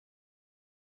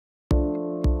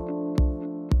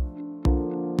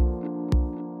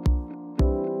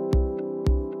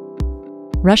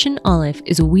Russian olive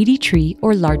is a weedy tree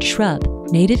or large shrub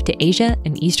native to Asia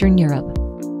and Eastern Europe.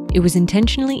 It was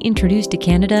intentionally introduced to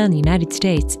Canada and the United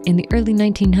States in the early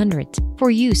 1900s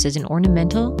for use as an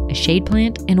ornamental, a shade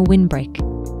plant, and a windbreak.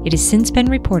 It has since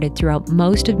been reported throughout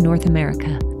most of North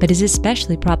America, but is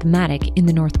especially problematic in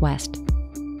the Northwest.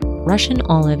 Russian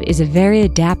olive is a very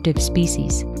adaptive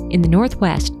species. In the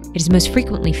Northwest, it is most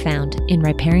frequently found in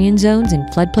riparian zones in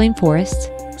floodplain forests,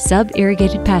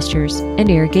 sub-irrigated pastures, and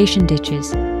irrigation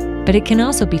ditches. But it can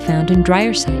also be found in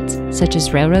drier sites, such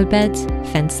as railroad beds,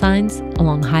 fence lines,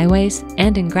 along highways,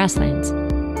 and in grasslands.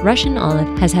 Russian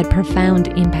olive has had profound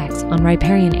impacts on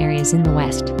riparian areas in the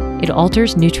West. It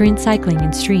alters nutrient cycling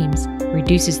in streams,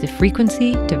 reduces the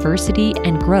frequency, diversity,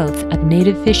 and growth of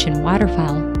native fish and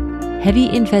waterfowl. Heavy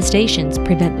infestations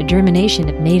prevent the germination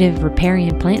of native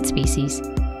riparian plant species,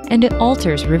 and it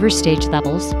alters river stage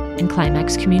levels and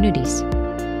climax communities.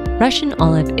 Russian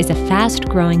olive is a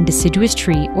fast-growing deciduous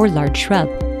tree or large shrub.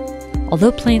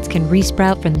 Although plants can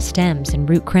resprout from the stems and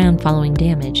root crown following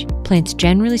damage, plants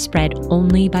generally spread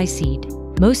only by seed.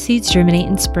 Most seeds germinate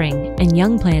in spring, and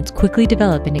young plants quickly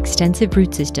develop an extensive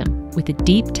root system with a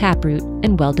deep taproot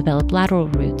and well-developed lateral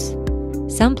roots.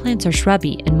 Some plants are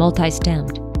shrubby and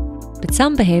multi-stemmed, but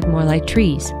some behave more like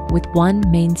trees with one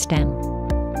main stem.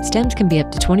 Stems can be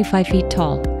up to 25 feet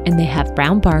tall, and they have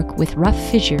brown bark with rough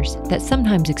fissures that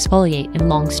sometimes exfoliate in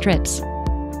long strips.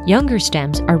 Younger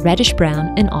stems are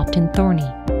reddish-brown and often thorny,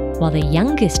 while the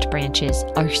youngest branches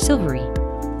are silvery.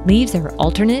 Leaves are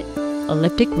alternate,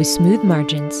 elliptic with smooth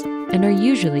margins, and are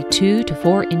usually 2 to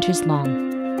 4 inches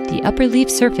long. The upper leaf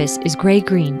surface is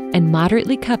gray-green and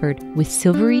moderately covered with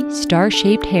silvery,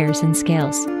 star-shaped hairs and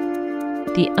scales.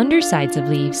 The undersides of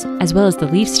leaves, as well as the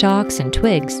leaf stalks and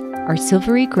twigs, are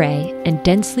silvery gray and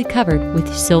densely covered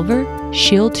with silver,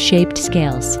 shield-shaped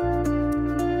scales.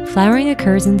 Flowering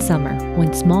occurs in summer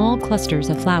when small clusters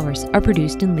of flowers are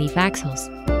produced in leaf axils.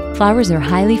 Flowers are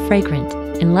highly fragrant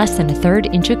and less than 1/3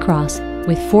 inch across,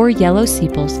 with 4 yellow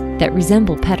sepals that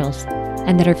resemble petals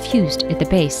and that are fused at the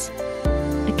base.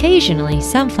 Occasionally,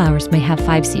 some flowers may have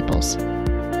 5 sepals.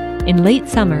 In late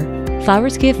summer,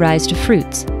 flowers give rise to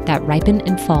fruits that ripen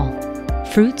and fall.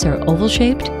 Fruits are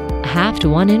oval-shaped, 1/2 to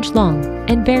 1 inch long,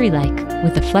 and berry-like,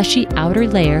 with a fleshy outer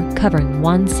layer covering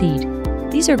one seed.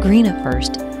 These are green at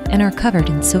first and are covered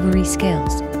in silvery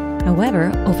scales.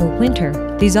 However, over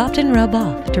winter, these often rub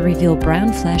off to reveal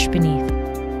brown flesh beneath.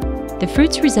 The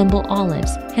fruits resemble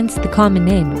olives, hence the common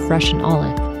name of Russian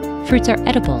olive. Fruits are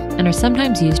edible and are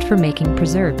sometimes used for making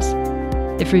preserves.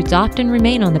 The fruits often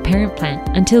remain on the parent plant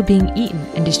until being eaten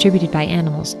and distributed by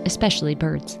animals, especially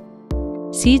birds.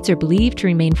 Seeds are believed to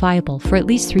remain viable for at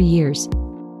least 3 years.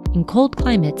 In cold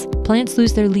climates, plants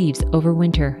lose their leaves over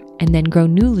winter and then grow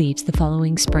new leaves the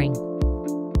following spring.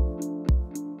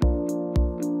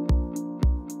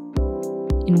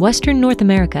 In western North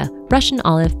America, Russian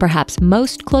olive perhaps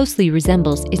most closely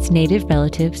resembles its native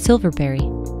relative silverberry.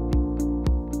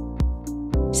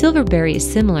 Silverberry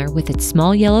is similar with its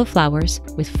small yellow flowers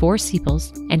with 4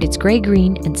 sepals and its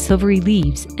gray-green and silvery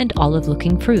leaves and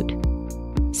olive-looking fruit.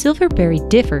 Silverberry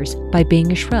differs by being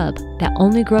a shrub that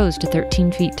only grows to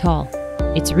 13 feet tall.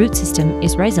 Its root system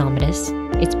is rhizomatous,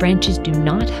 its branches do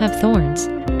not have thorns,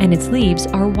 and its leaves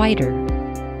are whiter.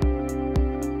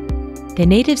 The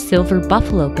native silver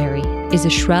buffalo berry is a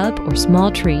shrub or small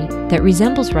tree that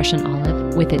resembles Russian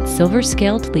olive with its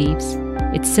silver-scaled leaves,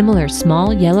 its similar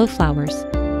small yellow flowers,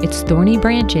 its thorny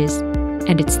branches,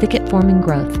 and its thicket-forming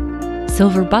growth.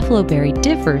 Silver buffalo berry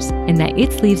differs in that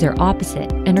its leaves are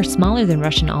opposite and are smaller than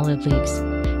Russian olive leaves.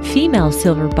 Female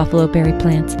silver buffalo berry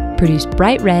plants produce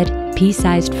bright red,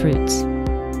 pea-sized fruits.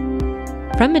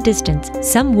 From a distance,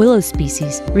 some willow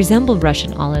species resemble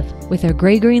Russian olive with their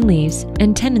gray-green leaves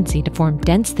and tendency to form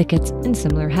dense thickets in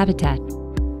similar habitat.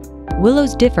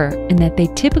 Willows differ in that they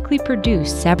typically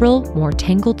produce several more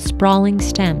tangled, sprawling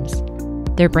stems.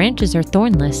 Their branches are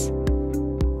thornless,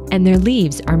 and their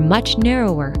leaves are much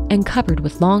narrower and covered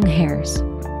with long hairs.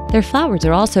 Their flowers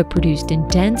are also produced in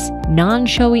dense,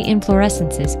 non-showy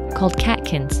inflorescences called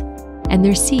catkins, and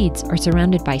their seeds are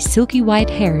surrounded by silky white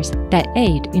hairs that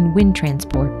aid in wind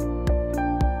transport.